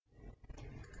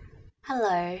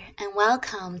Hello and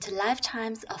welcome to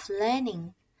Lifetimes of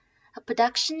Learning, a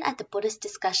production at the Buddhist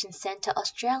Discussion Centre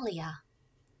Australia.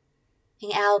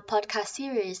 In our podcast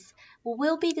series, we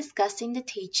will be discussing the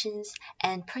teachings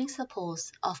and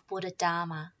principles of Buddha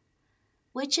Dharma,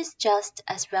 which is just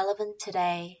as relevant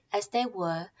today as they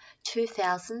were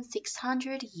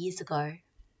 2,600 years ago.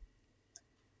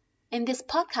 In this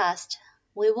podcast,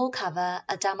 we will cover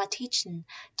a Dharma teaching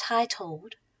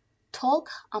titled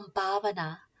Talk on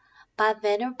Bhavana by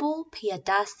Venerable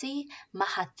Piyadassi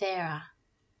Mahathera.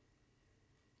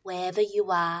 Wherever you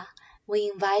are,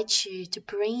 we invite you to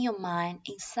bring your mind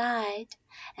inside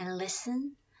and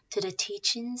listen to the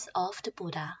teachings of the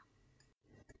Buddha.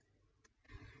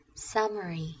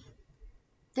 Summary.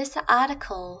 This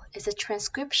article is a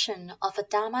transcription of a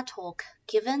Dharma talk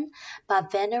given by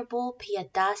Venerable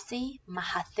Piyadassi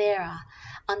Mahathera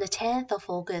on the 10th of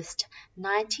August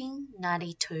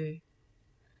 1992.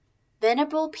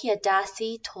 Venerable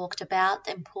Piyadassi talked about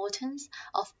the importance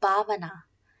of bhavana,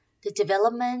 the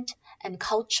development and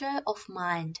culture of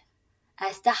mind,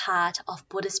 as the heart of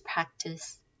Buddhist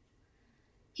practice.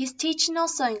 His teaching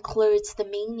also includes the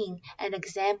meaning and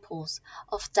examples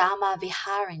of Dharma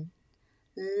viharing,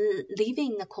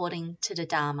 living according to the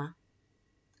Dharma.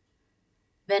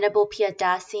 Venerable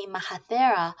Piyadassi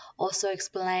Mahathera also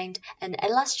explained and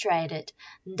illustrated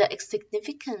the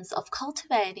significance of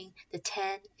cultivating the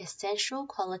 10 essential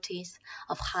qualities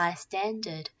of high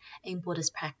standard in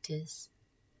Buddhist practice.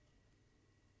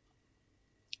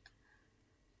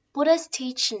 Buddha's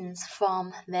teachings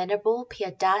from Venerable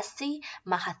Piyadassi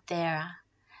Mahathera,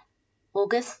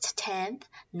 August 10,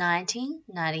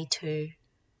 1992.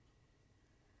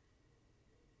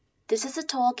 This is a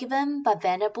talk given by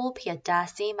Venerable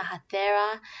Piyadassi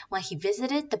Mahathera when he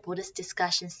visited the Buddhist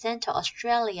Discussion Centre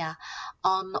Australia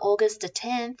on August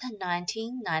 10,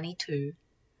 1992.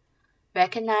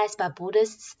 Recognized by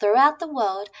Buddhists throughout the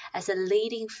world as a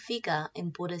leading figure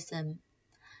in Buddhism,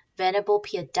 Venerable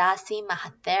Piyadassi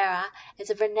Mahathera is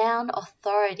a renowned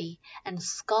authority and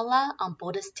scholar on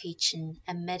Buddhist teaching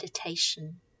and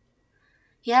meditation.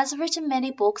 He has written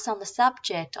many books on the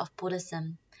subject of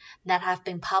Buddhism that have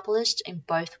been published in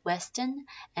both Western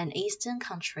and Eastern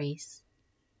countries.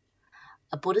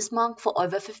 A Buddhist monk for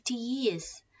over 50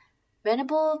 years,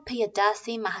 Venerable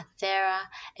Piyadassi Mahathera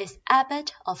is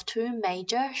abbot of two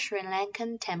major Sri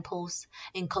Lankan temples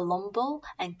in Colombo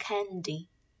and Kandy.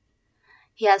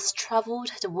 He has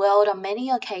travelled the world on many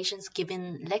occasions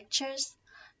giving lectures,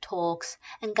 talks,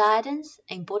 and guidance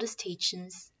in Buddhist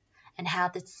teachings, and how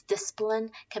this discipline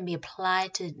can be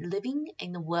applied to living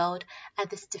in the world at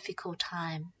this difficult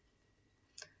time.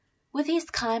 With his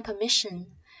kind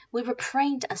permission, we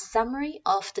reprint a summary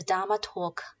of the Dharma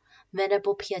talk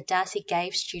Venerable Piyadassi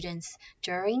gave students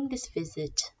during this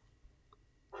visit.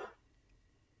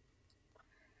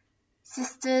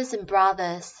 Sisters and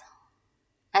brothers,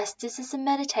 as this is a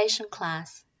meditation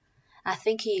class, I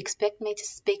think you expect me to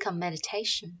speak on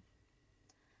meditation.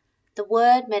 The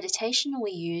word meditation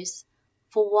we use,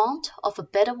 for want of a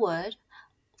better word,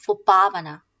 for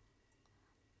bhavana.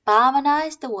 Bhavana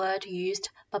is the word used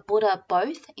by Buddha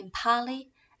both in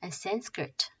Pali and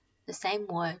Sanskrit, the same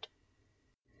word.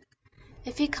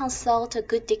 If you consult a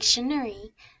good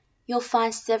dictionary, you'll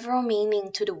find several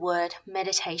meanings to the word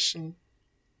meditation.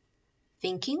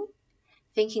 Thinking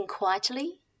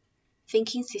quietly,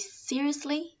 thinking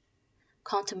seriously,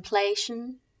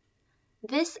 contemplation.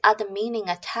 These are the meaning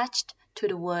attached to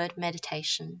the word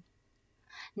meditation.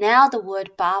 Now the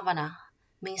word bhavana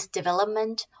means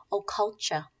development or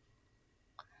culture.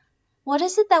 What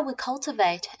is it that we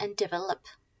cultivate and develop?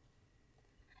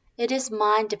 It is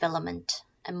mind development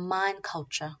and mind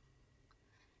culture.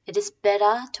 It is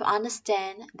better to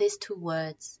understand these two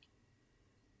words.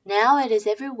 Now it is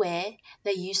everywhere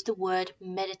they use the word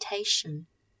meditation,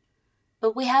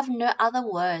 but we have no other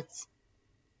words.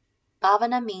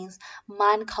 Bhavana means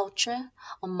mind culture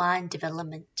or mind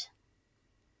development.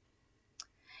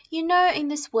 You know, in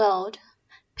this world,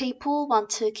 people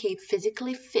want to keep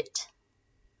physically fit.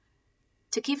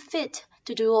 To keep fit,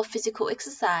 to do all physical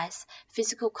exercise,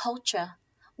 physical culture,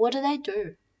 what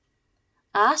do?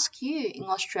 Ask you in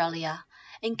Australia,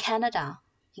 in Canada,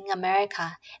 in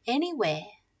America, anywhere,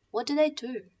 what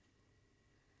do?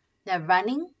 They're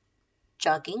running,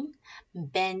 jogging,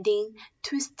 bending,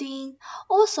 twisting,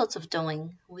 all sorts of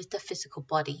doing with the physical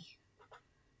body.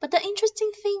 But the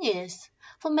interesting thing is,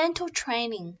 for mental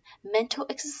training, mental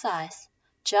exercise,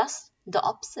 just the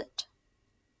opposite.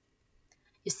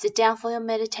 You sit down for your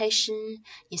meditation,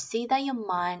 you see that your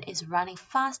mind is running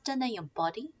faster than your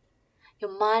body.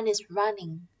 Your mind is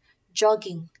running,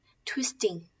 jogging,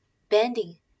 twisting,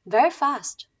 bending very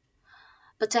fast.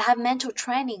 But to have mental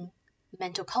training,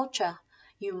 mental culture,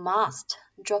 you must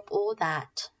drop all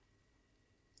that.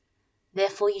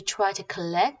 Therefore, you try to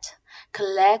collect.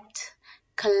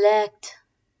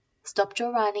 Stop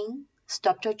your running,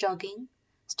 stop your jogging,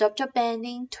 stop your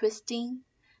bending, twisting.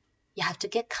 You have to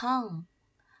get calm.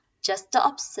 Just the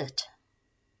opposite.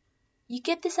 You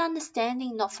get this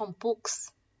understanding not from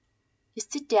books. You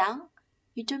sit down,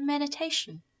 you do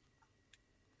meditation.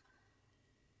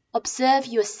 Observe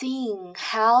you are seeing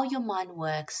how your mind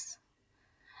works.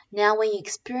 Now when you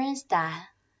experience that,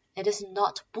 it is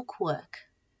not book work.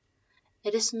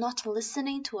 It is not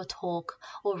listening to a talk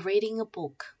or reading a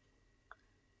book.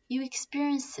 You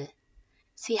experience it.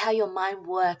 See how your mind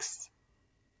works.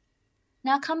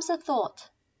 Now comes a thought.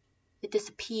 It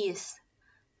disappears.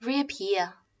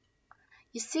 Reappear.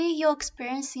 You see you're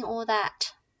experiencing all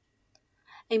that.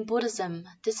 In Buddhism,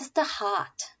 this is the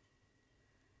heart.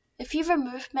 If you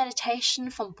remove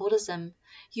meditation from Buddhism,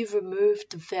 you've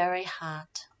removed the very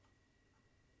heart.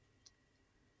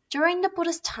 During the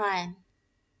Buddha's time,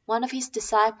 one of his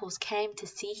disciples came to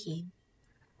see him.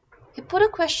 He put a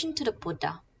question to the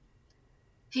Buddha.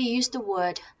 He used the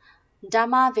word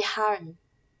Dhamma Viharan.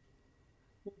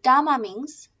 Dhamma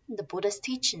means the Buddha's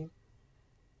teaching.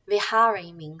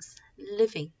 Vihari means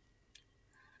living.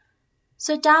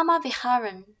 So Dhamma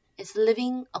Viharan is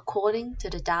living according to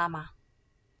the Dhamma.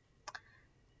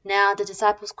 Now the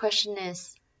disciple's question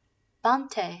is,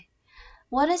 Bhante,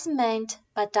 what is meant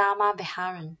by Dhamma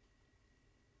Viharan?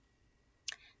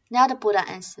 Now the Buddha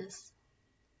answers,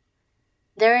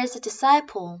 there is a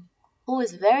disciple who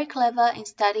is very clever in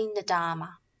studying the Dhamma,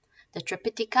 the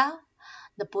Tripitaka,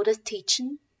 the Buddha's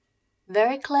teaching,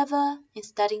 very clever in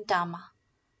studying Dhamma,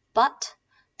 but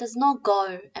does not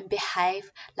go and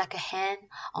behave like a hen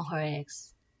on her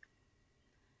eggs.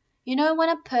 You know, when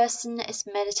a person is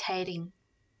meditating,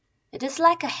 it is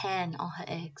like a hen on her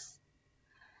eggs.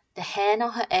 The hen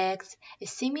on her eggs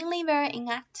is seemingly very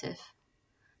inactive,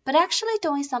 but actually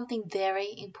doing something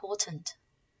very important.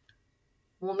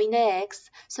 Warming the eggs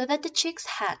so that the chicks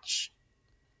hatch.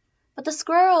 But the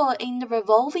squirrel in the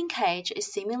revolving cage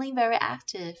is seemingly very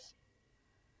active.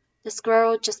 The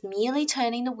squirrel just merely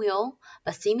turning the wheel,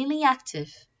 but seemingly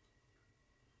active.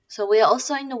 So we are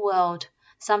also in the world,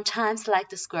 sometimes like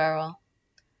the squirrel.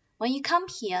 When you come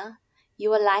here,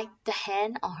 you are like the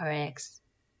hen on her eggs.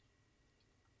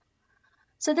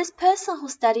 So this person who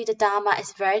studied the Dhamma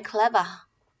is very clever,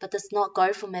 but does not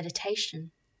go for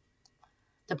meditation.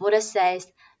 The Buddha says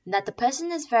that the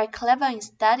person is very clever in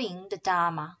studying the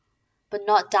Dhamma, but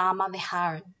not Dhamma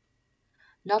Viharan,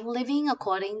 not living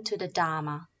according to the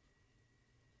Dhamma.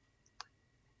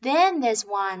 Then there's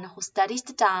one who studies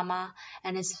the Dhamma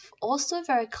and is also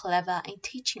very clever in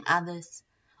teaching others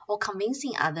or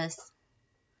convincing others,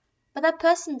 but that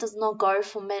person does not go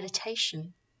for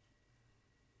meditation.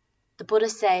 The Buddha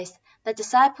says that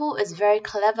disciple is very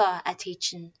clever at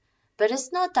teaching, but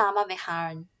is not Dhamma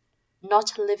Viharan,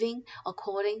 not living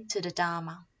according to the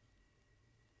Dhamma.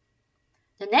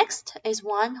 The next is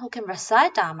one who can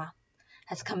recite Dhamma,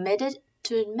 has committed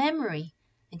to memory,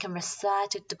 and can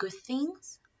recite the good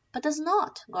things, but does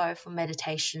not go for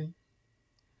meditation.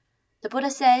 The Buddha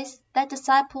says that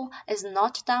disciple is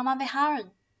not Dhamma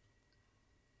Viharan.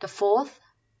 The fourth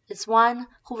is one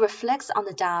who reflects on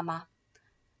the Dhamma,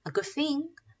 a good thing,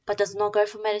 but does not go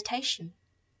for meditation.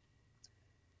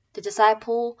 The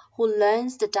disciple who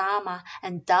learns the Dhamma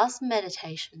and does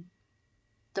meditation.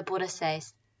 The Buddha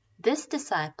says, this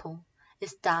disciple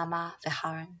is Dhamma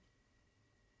Viharan.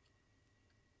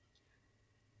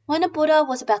 When the Buddha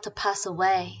was about to pass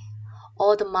away,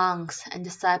 all the monks and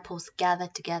disciples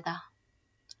gathered together.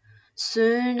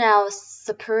 Soon our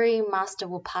Supreme Master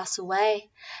will pass away.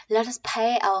 Let us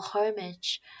pay our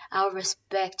homage, our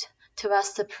respect to our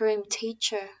Supreme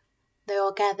Teacher. They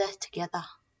all gathered together.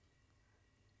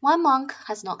 One monk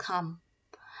has not come.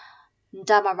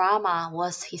 Dhammarama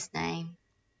was his name.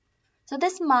 So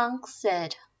this monk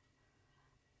said,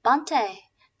 Bhante,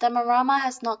 Dhammarama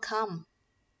has not come.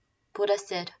 Buddha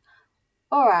said,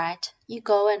 all right, you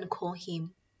go and call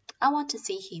him. I want to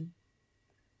see him.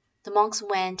 The monks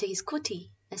went to his kuti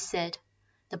and said,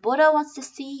 the Buddha wants to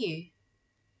see you.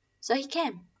 So he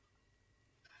came.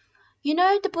 You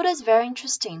know, the Buddha is very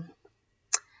interesting.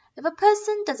 If a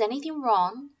person does anything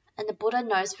wrong, and the Buddha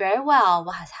knows very well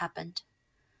what has happened,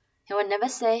 he will never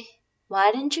say,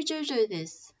 why didn't you do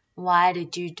this? Why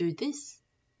did you do this?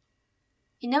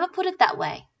 He never put it that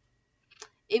way.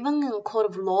 Even in a court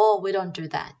of law, we don't do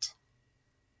that.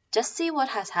 Just see what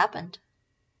has happened.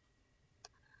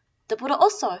 The Buddha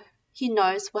also, he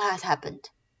knows what has happened.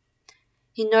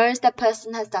 He knows that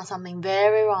person has done something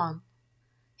very wrong.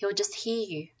 He will just hear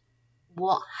you.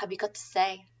 What have you got to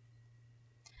say?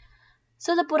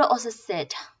 So the Buddha also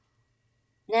said,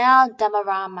 Now,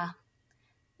 Dhammarama,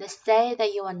 they say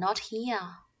that you are not here.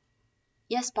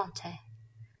 Yes, Bhante.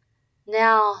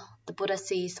 Now the Buddha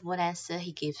sees what answer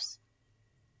he gives.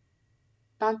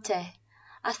 Bhante,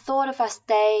 I thought if I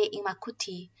stay in my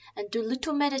kuti and do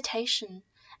little meditation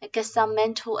and get some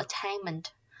mental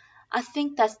attainment, I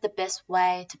think that's the best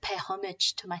way to pay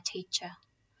homage to my teacher,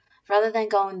 rather than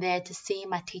going there to see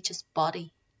my teacher's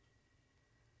body.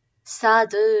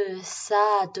 Sadhu,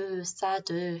 sadhu,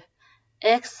 sadhu.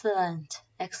 Excellent,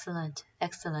 excellent,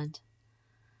 excellent.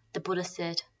 The Buddha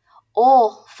said,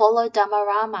 all follow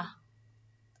Dhammarama.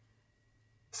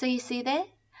 So you see there?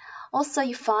 Also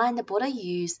you find the Buddha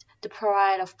used the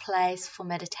pride of place for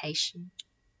meditation.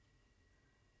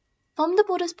 From the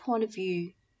Buddha's point of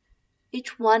view,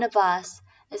 each one of us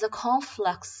is a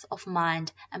conflux of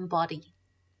mind and body.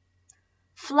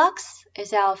 Flux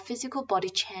is our physical body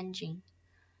changing,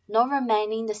 not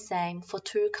remaining the same for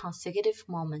 2 consecutive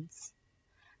moments,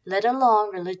 let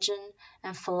alone religion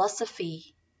and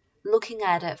philosophy, looking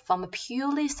at it from a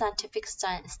purely scientific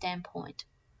standpoint.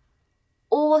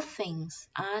 All things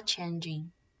are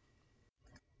changing.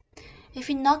 If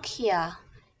you knock here,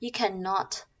 you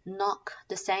cannot knock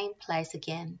the same place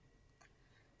again.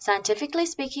 Scientifically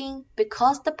speaking,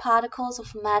 because the particles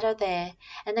of matter there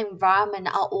and the environment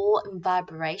are all in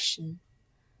vibration,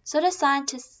 so the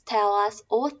scientists tell us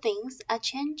all things are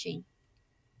changing.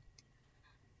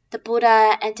 The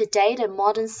Buddha antedated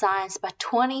modern science by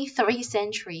 23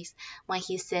 centuries when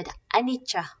he said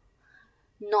anicca,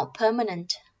 not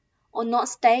permanent, or not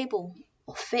stable,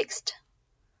 or fixed.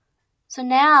 So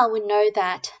now we know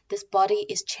that this body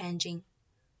is changing.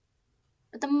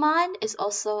 But the mind is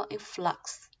also in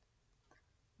flux.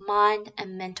 Mind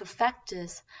and mental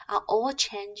factors are all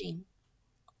changing.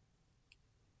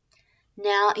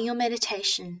 Now in your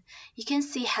meditation, you can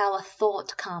see how a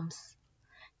thought comes,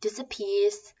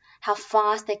 disappears, how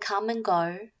fast they come and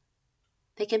go.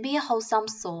 They can be a wholesome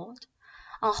thought,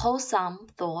 unwholesome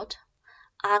thought,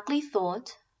 ugly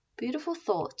thought, beautiful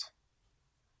thought.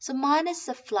 So mind is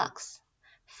a flux,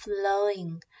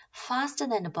 flowing faster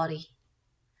than the body.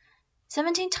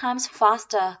 17 times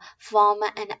faster from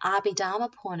an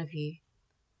Abhidharma point of view.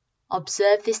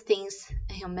 Observe these things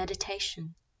in your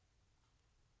meditation.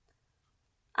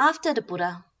 After the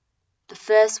Buddha, the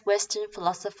first Western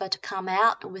philosopher to come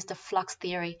out with the flux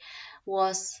theory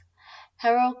was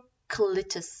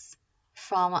Heraclitus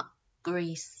from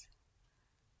Greece.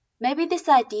 Maybe these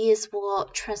ideas were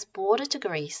transported to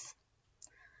Greece.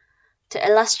 To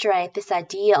illustrate this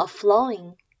idea of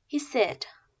flowing, he said,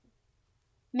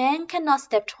 Man cannot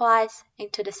step twice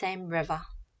into the same river.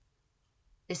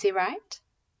 Is he right?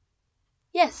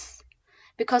 Yes,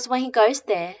 because when he goes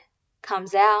there,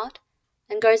 comes out,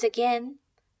 and goes again,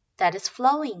 that is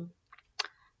flowing.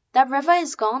 That river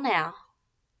is gone now.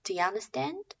 Do you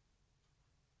understand?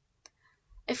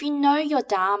 If you know your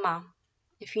Dharma,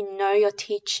 if you know your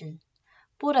teaching,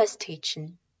 Buddha's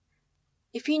teaching,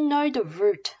 if you know the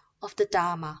root of the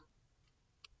Dharma,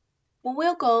 we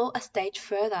will go a stage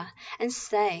further and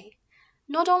say,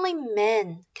 not only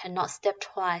men cannot step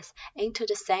twice into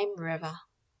the same river,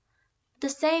 but the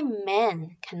same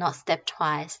man cannot step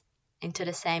twice into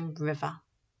the same river.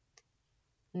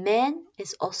 Man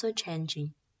is also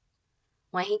changing.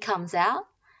 When he comes out,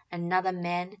 another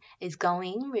man is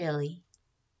going in really.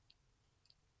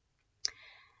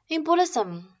 In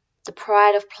Buddhism, the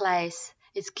pride of place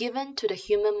is given to the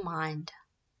human mind.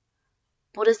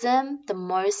 Buddhism, the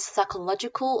most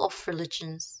psychological of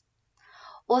religions,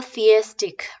 or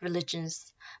theistic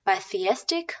religions. By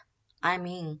theistic, I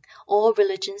mean all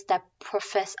religions that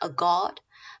profess a God,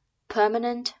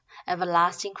 permanent,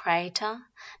 everlasting creator.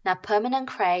 That permanent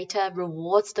creator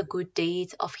rewards the good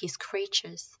deeds of his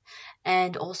creatures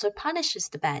and also punishes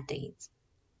the bad deeds.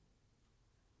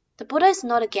 The Buddha is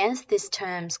not against these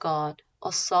terms God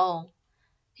or soul.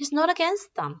 He's not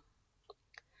against them.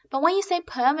 But when you say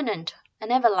permanent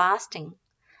and everlasting,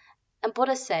 and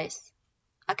Buddha says,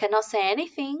 I cannot say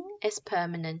anything is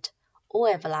permanent or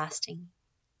everlasting.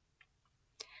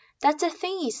 That's the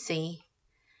thing you see.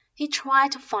 He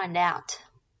tried to find out,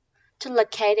 to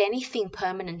locate anything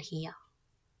permanent here.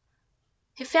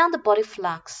 He found the body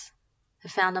flux, he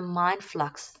found the mind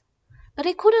flux, but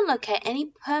he couldn't locate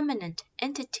any permanent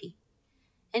entity,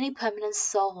 any permanent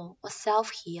soul or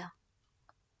self here.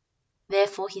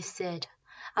 Therefore he said,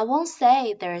 I won't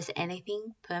say there is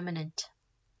anything permanent.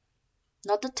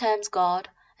 Not the terms God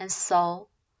and soul,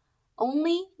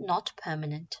 only not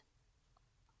permanent.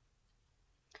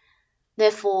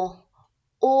 Therefore,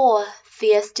 all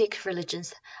theistic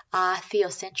religions are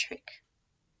theocentric.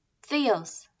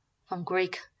 Theos, from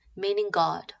Greek, meaning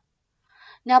God.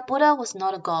 Now Buddha was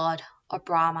not a god or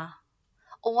Brahma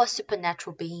or a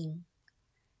supernatural being.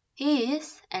 He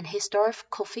is an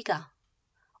historical figure.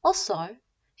 Also,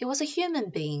 he was a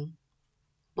human being,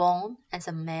 born as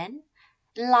a man,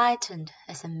 enlightened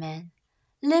as a man,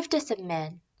 lived as a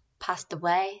man, passed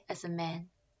away as a man.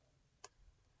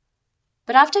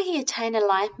 But after he attained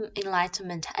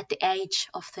enlightenment at the age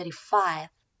of 35,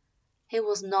 he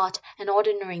was not an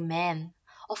ordinary man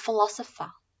or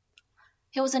philosopher.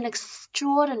 He was an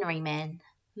extraordinary man,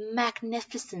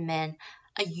 magnificent man,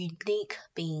 a unique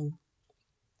being.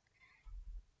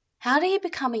 How did he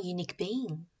become a unique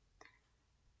being?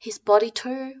 His body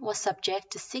too was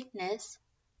subject to sickness,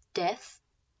 death,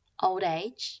 old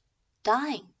age,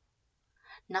 dying.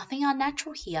 Nothing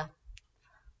unnatural here,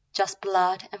 just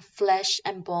blood and flesh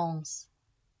and bones.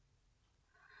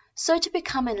 So to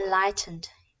become enlightened,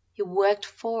 he worked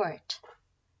for it.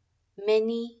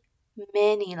 Many,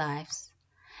 many lives.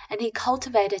 And he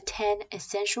cultivated 10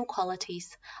 essential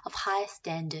qualities of high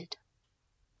standard.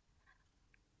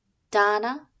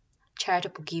 Dana,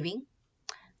 charitable giving.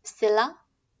 Sila,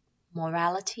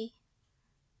 morality.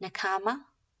 Nekama,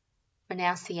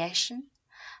 renunciation.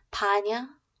 Panya,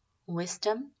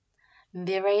 wisdom.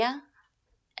 Virya,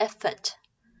 effort.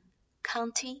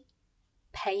 Kanti,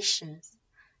 patience.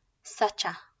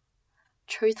 Sacha,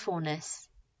 truthfulness.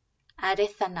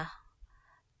 Adithana,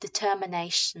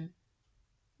 determination.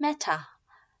 Metta,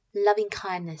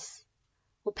 loving-kindness.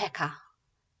 Upekkha,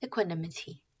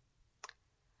 equanimity.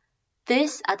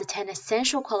 These are the 10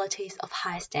 essential qualities of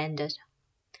high standard.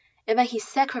 Even he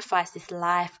sacrificed his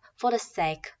life for the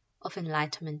sake of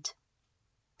enlightenment.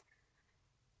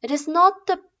 It is not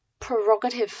the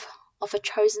prerogative of a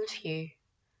chosen few.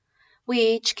 We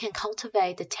each can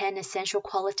cultivate the 10 essential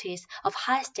qualities of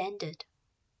high standard.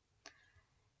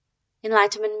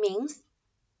 Enlightenment means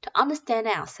to understand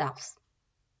ourselves.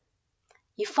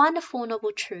 You find the Four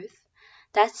Noble Truths,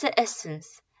 that's the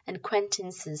essence and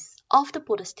quintessence of the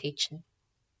Buddha's teaching.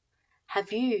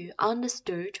 Have you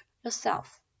understood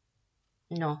yourself?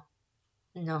 No.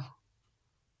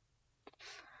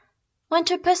 When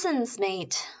two persons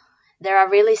meet, there are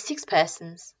really 6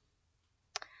 persons.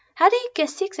 How do you get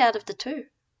 6 out of the 2?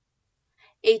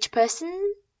 Each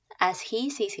person as he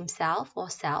sees himself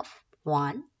or self,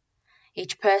 1.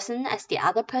 Each person as the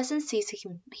other person sees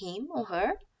him or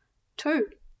her, 2.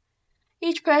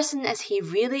 Each person as he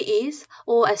really is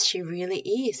or as she really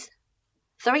is,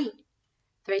 3.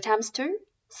 3 times 2,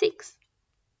 6.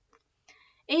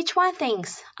 Each one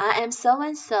thinks, I am so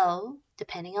and so,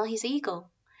 depending on his ego,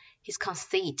 his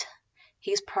conceit,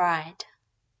 his pride.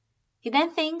 He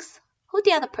then thinks who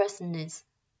the other person is.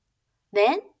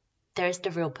 Then there is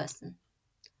the real person.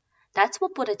 That's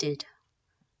what Buddha did.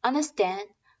 Understand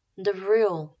the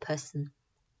real person.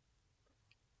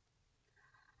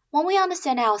 When we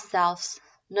understand ourselves,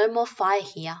 no more fire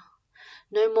here,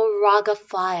 no more raga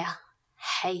fire,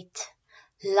 hate,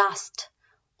 lust,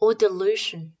 or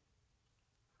delusion.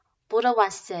 Buddha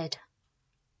once said,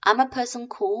 I'm a person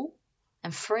cool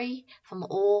and free from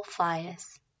all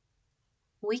fires.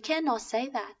 We cannot say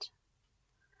that.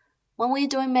 When we're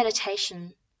doing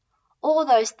meditation, all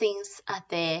those things are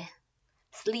there,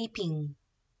 sleeping.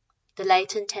 The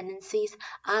latent tendencies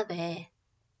are there.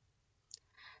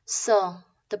 So,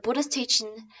 the Buddha's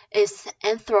teaching is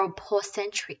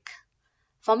anthropocentric.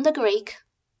 From the Greek,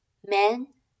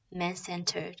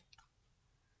 man-centered.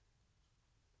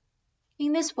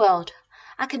 In this world,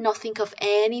 I cannot think of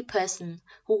any person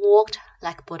who walked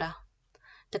like Buddha.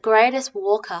 The greatest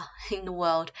walker in the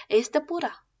world is the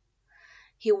Buddha.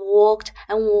 He walked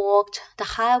and walked the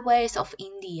highways of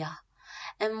India,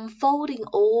 enfolding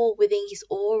all within his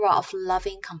aura of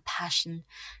loving compassion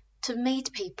to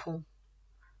meet people.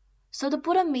 So the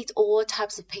Buddha meets all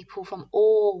types of people from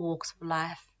all walks of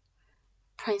life,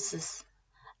 princes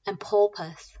and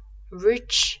paupers,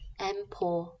 rich and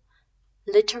poor,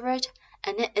 literate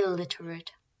and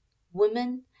illiterate,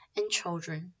 women and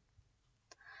children.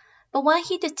 But when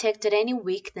he detected any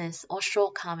weakness or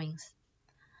shortcomings,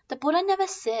 the Buddha never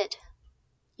said,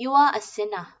 You are a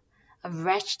sinner, a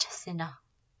wretched sinner.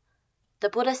 The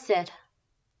Buddha said,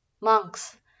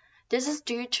 Monks, this is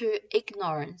due to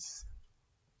ignorance.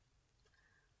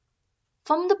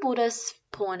 From the Buddha's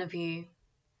point of view,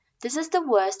 this is the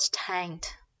worst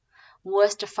taint,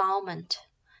 worst defilement,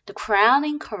 the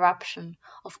crowning corruption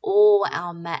of all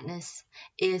our madness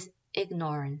is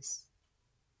ignorance.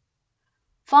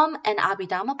 From an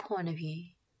Abhidhamma point of view,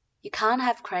 you can't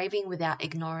have craving without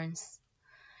ignorance.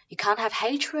 You can't have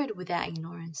hatred without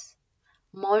ignorance.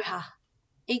 Moha,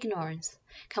 ignorance,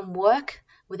 can work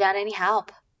without any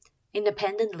help.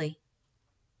 independently.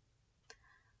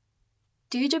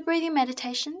 Do you do breathing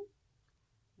meditation?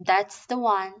 That's the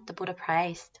one the Buddha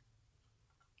praised.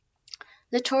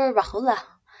 Little Rahula,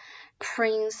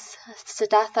 Prince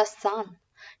Siddhartha's son,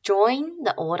 joined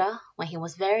the order when he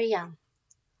was very young.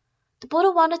 The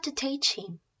Buddha wanted to teach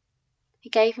him. He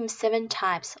gave him 7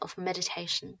 types of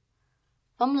meditation,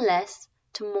 from less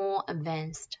to more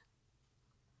advanced.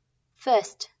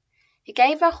 First, he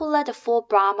gave Rahula the 4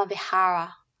 Brahma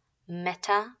Vihara,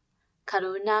 Metta,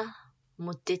 Karuna,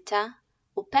 Mudita,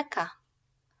 Upekkha,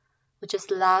 which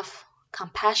is love,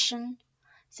 compassion,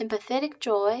 sympathetic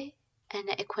joy, and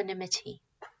equanimity.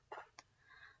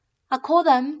 I call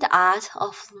them the art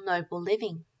of noble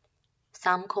living.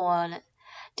 Some call it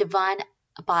divine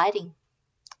abiding.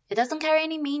 It doesn't carry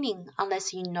any meaning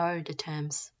unless you know the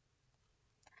terms.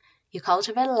 You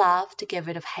cultivate love to get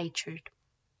rid of hatred.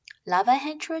 Love and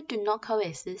hatred do not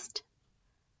coexist.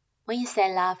 When you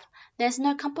say love, there's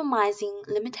no compromising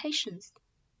limitations.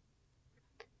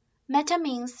 Metta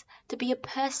means to be a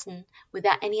person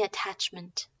without any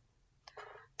attachment.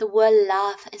 The word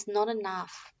love is not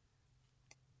enough.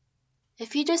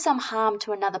 If you do some harm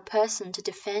to another person to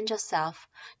defend yourself,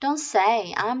 don't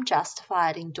say, I'm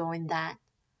justified in doing that.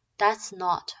 That's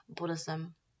not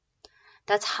Buddhism.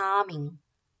 That's harming.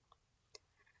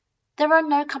 There are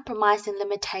no compromising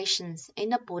limitations in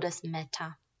the Buddha's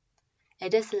metta.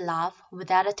 It is love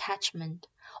without attachment,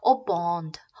 or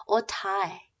bond, or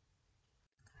tie.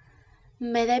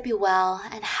 May they be well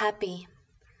and happy.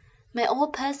 May all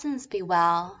persons be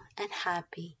well and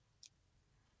happy.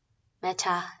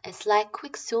 Metta is like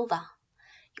quicksilver.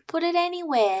 You put it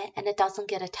anywhere and it doesn't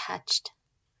get attached.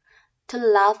 To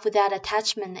love without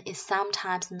attachment is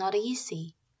sometimes not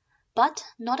easy, but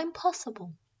not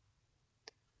impossible.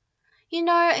 You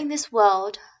know, in this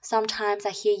world, sometimes I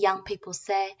hear young people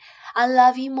say, I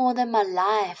love you more than my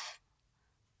life.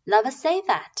 Lovers say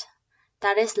that.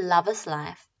 That is lover's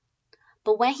life.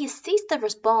 But when he sees the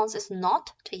response is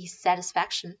not to his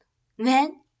satisfaction,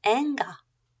 then anger.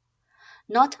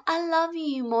 Not I love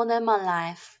you more than my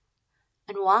life.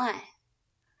 And why?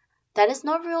 That is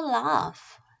not real love.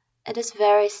 It is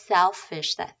very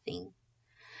selfish, that thing.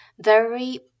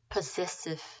 Very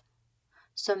possessive.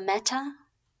 So metta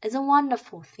is a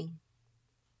wonderful thing.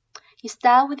 You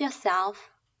start with yourself.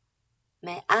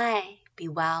 May I be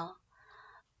well.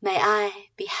 May I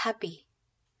be happy.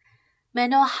 May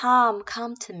no harm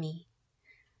come to me.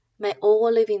 May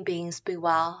all living beings be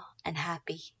well and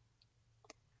happy.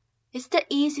 It's the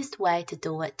easiest way to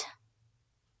do it.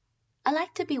 I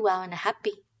like to be well and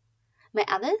happy. May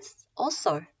others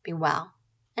also be well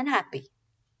and happy.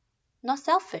 Not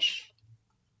selfish.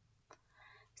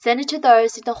 Send it to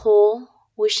those in the hall,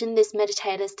 wishing these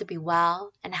meditators to be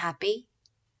well and happy.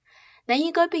 Then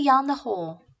you go beyond the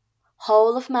hall,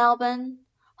 whole of Melbourne,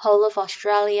 whole of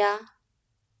Australia,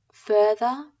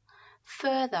 further,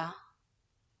 further.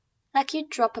 Like you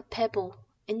drop a pebble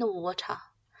in the water.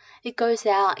 It goes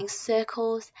out in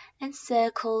circles and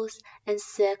circles and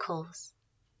circles.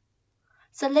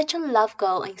 So let your love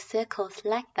go in circles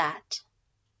like that.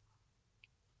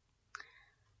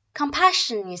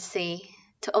 Compassion, you see,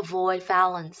 to avoid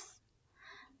violence.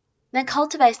 Then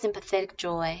cultivate sympathetic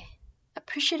joy,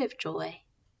 appreciative joy.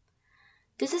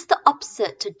 This is the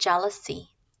opposite to jealousy.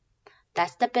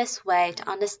 That's the best way to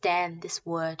understand this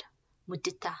word,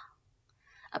 mudita.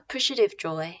 Appreciative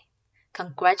joy,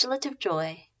 congratulative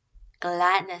joy,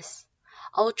 gladness,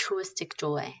 altruistic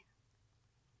joy.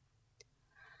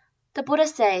 The Buddha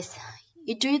says,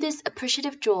 you do this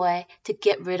appreciative joy to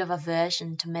get rid of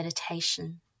aversion to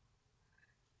meditation.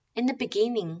 In the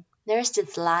beginning, there is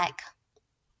dislike.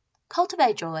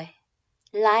 Cultivate joy,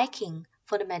 liking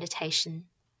for the meditation.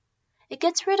 It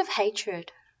gets rid of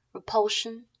hatred,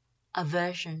 repulsion,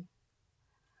 aversion.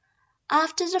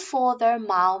 After the 4 very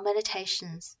mild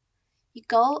meditations, you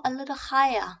go a little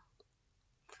higher.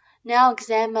 Now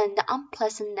examine the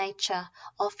unpleasant nature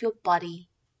of your body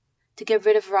to get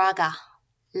rid of raga,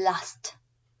 lust.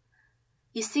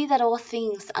 You see that all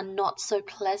things are not so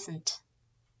pleasant.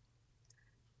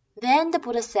 Then the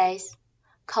Buddha says,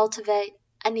 cultivate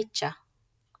anicca.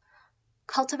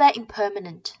 Cultivate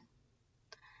impermanent.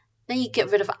 Then you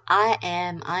get rid of I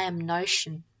am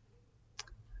notion.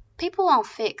 People aren't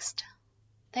fixed.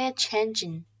 They are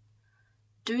changing.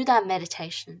 Do that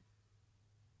meditation.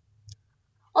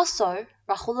 Also,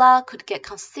 Rahula could get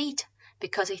conceit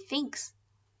because he thinks,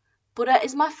 Buddha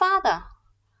is my father.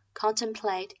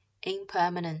 Contemplate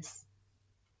impermanence.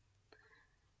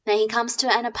 Then he comes to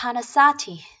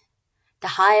Anapanasati, the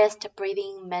highest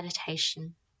breathing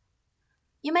meditation.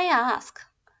 You may ask,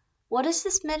 what is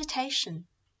this meditation?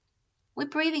 We're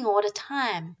breathing all the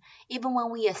time, even when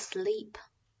we are asleep.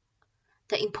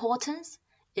 The importance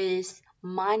is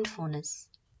mindfulness.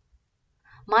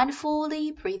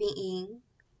 Mindfully breathing in,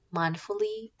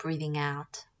 mindfully breathing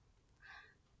out.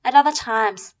 At other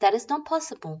times, that is not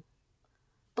possible.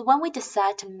 But when we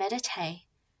decide to meditate,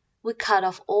 we cut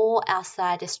off all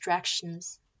outside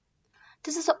distractions.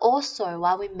 This is also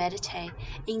why we meditate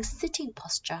in sitting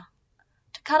posture,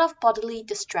 to cut off bodily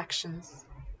distractions,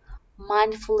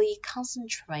 mindfully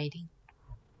concentrating.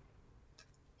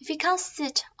 If you can't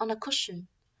sit on a cushion,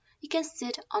 you can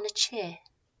sit on a chair,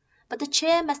 but the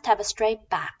chair must have a straight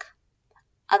back.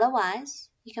 Otherwise,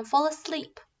 you can fall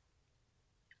asleep.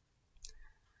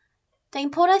 The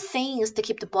important thing is to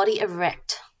keep the body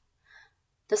erect,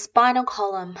 the spinal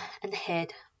column and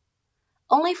head.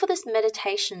 Only for this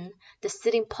meditation, the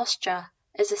sitting posture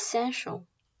is essential.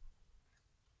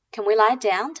 Can we lie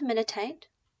down to meditate?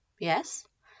 Yes,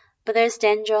 but there is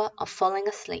danger of falling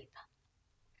asleep.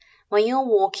 When you are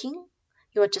walking,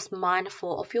 you are just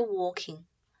mindful of your walking,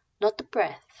 not the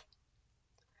breath.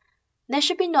 There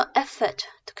should be no effort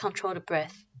to control the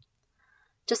breath.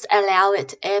 Just allow it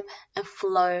to ebb and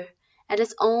flow at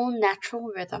its own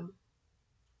natural rhythm.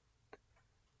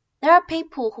 There are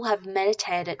people who have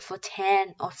meditated for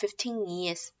 10 or 15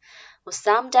 years who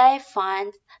someday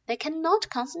find they cannot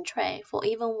concentrate for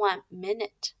even 1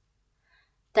 minute.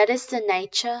 That is the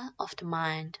nature of the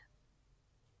mind.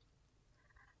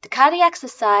 The Cardiac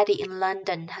Society in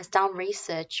London has done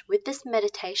research with this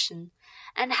meditation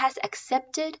and has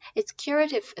accepted its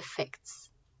curative effects.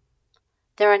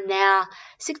 There are now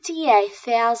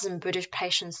 68,000 British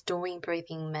patients doing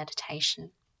breathing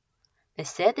meditation. They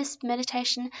said this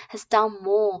meditation has done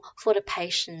more for the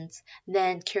patients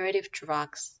than curative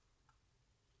drugs.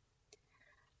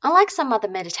 Unlike some other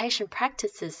meditation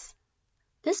practices,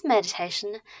 this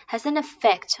meditation has an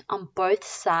effect on both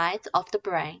sides of the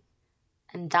brain,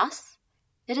 and thus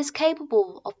it is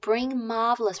capable of bringing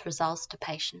marvelous results to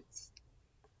patients.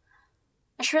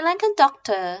 A Sri Lankan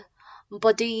doctor,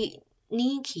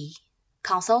 Bodiniki,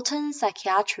 consultant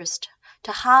psychiatrist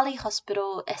to Harley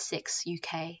Hospital, Essex,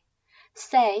 UK,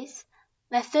 says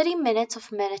that 30 minutes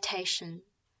of meditation,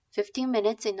 15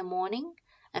 minutes in the morning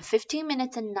and 15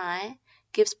 minutes at night,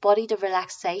 gives body the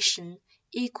relaxation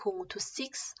equal to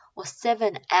 6 or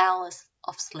 7 hours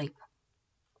of sleep.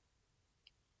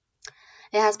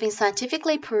 It has been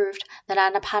scientifically proved that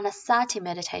Anapanasati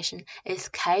meditation is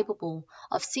capable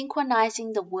of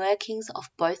synchronizing the workings of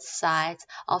both sides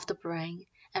of the brain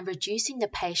and reducing the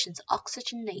patient's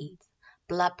oxygen needs,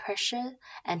 blood pressure,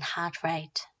 and heart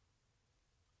rate.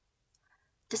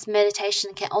 This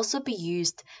meditation can also be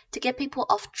used to get people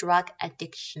off drug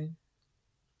addiction.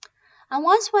 I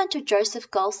once went to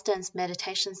Joseph Goldstein's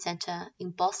meditation center in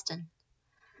Boston.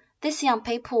 These young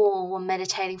people were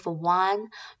meditating for 1,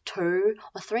 2,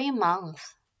 or 3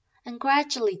 months and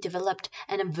gradually developed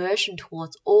an aversion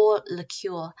towards all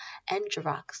liqueur and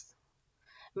drugs.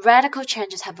 Radical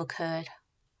changes have occurred.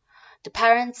 The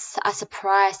parents are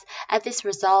surprised at these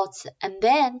results and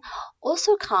then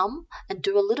also come and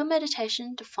do a little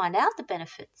meditation to find out the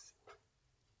benefits.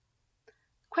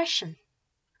 Question: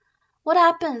 what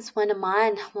happens when the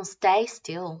mind won't stay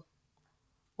still?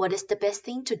 What is the best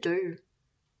thing to do?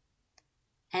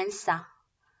 Answer: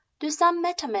 do some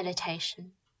metta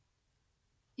meditation.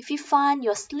 If you find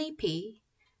you're sleepy,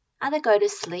 either go to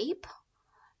sleep.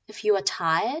 If you are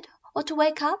tired or to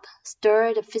wake up,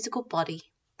 stir the physical body.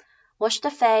 Wash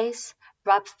the face,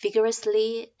 rub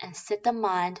vigorously, and set the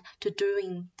mind to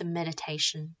doing the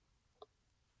meditation.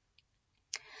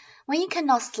 When you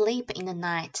cannot sleep in the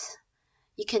night,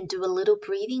 you can do a little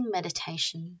breathing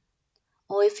meditation.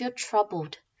 Or if you're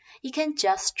troubled, you can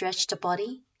just stretch the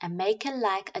body and make it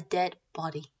like a dead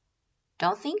body.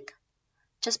 Don't think,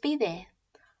 just be there,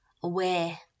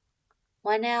 aware.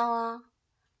 1 hour,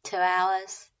 2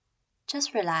 hours,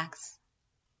 just relax.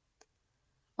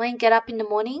 When you get up in the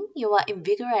morning, you are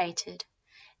invigorated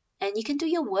and you can do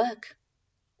your work.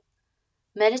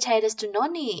 Meditators do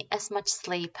not need as much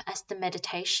sleep as the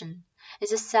meditation.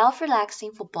 It is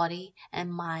self-relaxing for body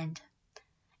and mind.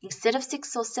 Instead of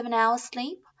 6 or 7 hours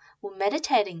sleep, we'll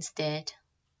meditate instead.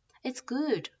 It's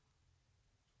good.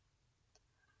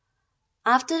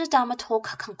 After the Dharma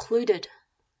talk concluded,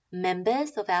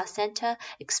 members of our center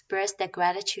expressed their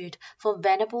gratitude for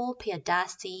Venerable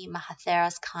Piyadassi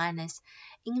Mahathera's kindness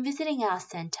in visiting our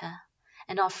center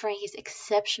and offering his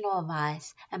exceptional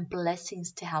advice and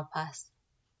blessings to help us.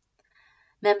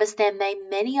 Members then made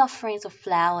many offerings of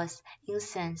flowers,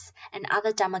 incense, and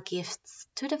other Dharma gifts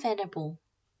to the Venerable.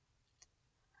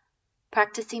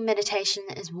 Practicing meditation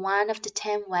is one of the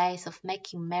 10 ways of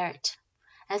making merit,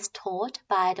 as taught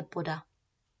by the Buddha.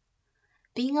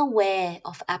 Being aware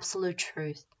of absolute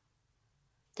truth.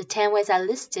 The 10 ways I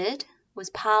listed was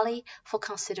Pali for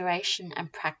consideration and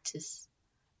practice,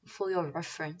 for your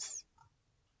reference.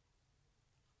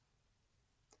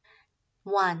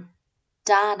 1.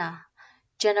 Dana,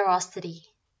 generosity.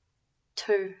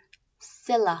 2.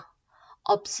 Sila,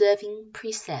 observing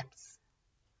precepts.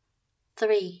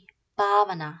 3.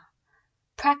 Bhavana,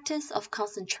 practice of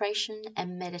concentration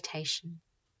and meditation.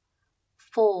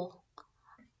 4.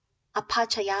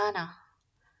 Apachayana,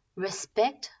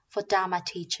 respect for Dharma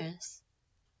teachers.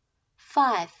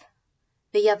 5.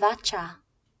 Viyavacha,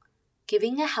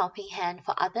 giving a helping hand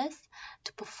for others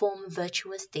to perform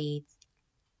virtuous deeds.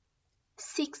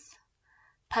 6.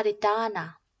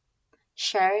 Paridana,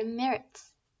 sharing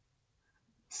merits.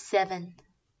 7.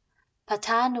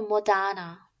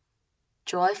 Patanumodana,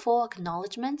 joyful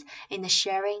acknowledgement in the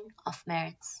sharing of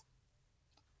merits.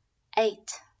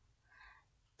 8.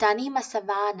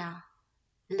 Dhanimasavana,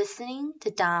 listening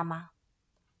to Dharma.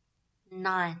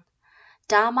 9.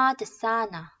 Dharma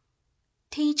dasana,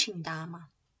 teaching Dharma.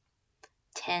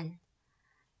 10.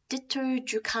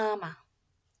 Ditthujukama,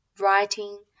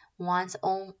 righting one's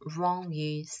own wrong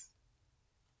views.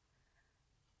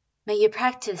 May you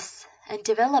practice and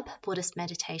develop Buddhist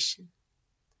meditation.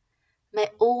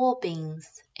 May all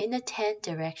beings in the 10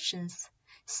 directions,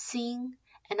 seen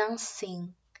and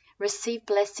unseen, receive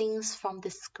blessings from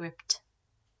this script.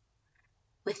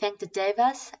 We thank the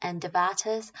Devas and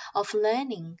Devatas of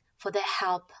learning for their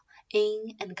help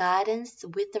in and guidance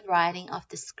with the writing of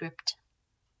the script.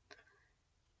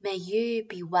 May you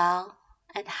be well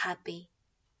and happy.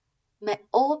 May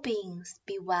all beings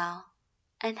be well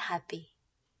and happy.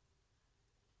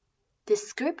 This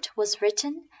script was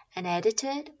written and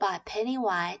edited by Penny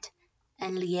White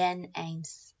and Leanne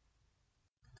Ames.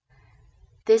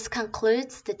 This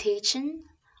concludes the teaching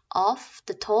of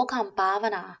the talk on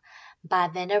Bhavana by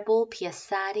Venerable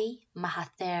Piyadassi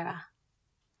Mahathera.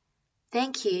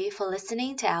 Thank you for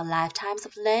listening to our Lifetimes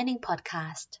of Learning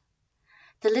podcast.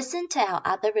 To listen to our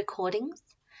other recordings,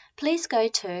 please go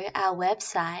to our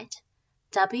website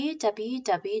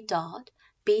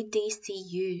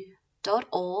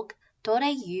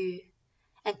www.bdcu.org.au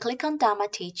and click on Dharma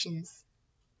Teachings.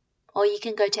 Or you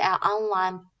can go to our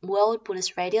online World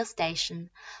Buddhist Radio station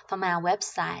from our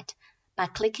website by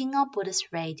clicking on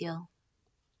Buddhist Radio.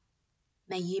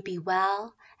 May you be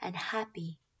well and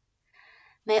happy.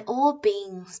 May all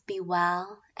beings be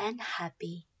well and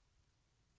happy.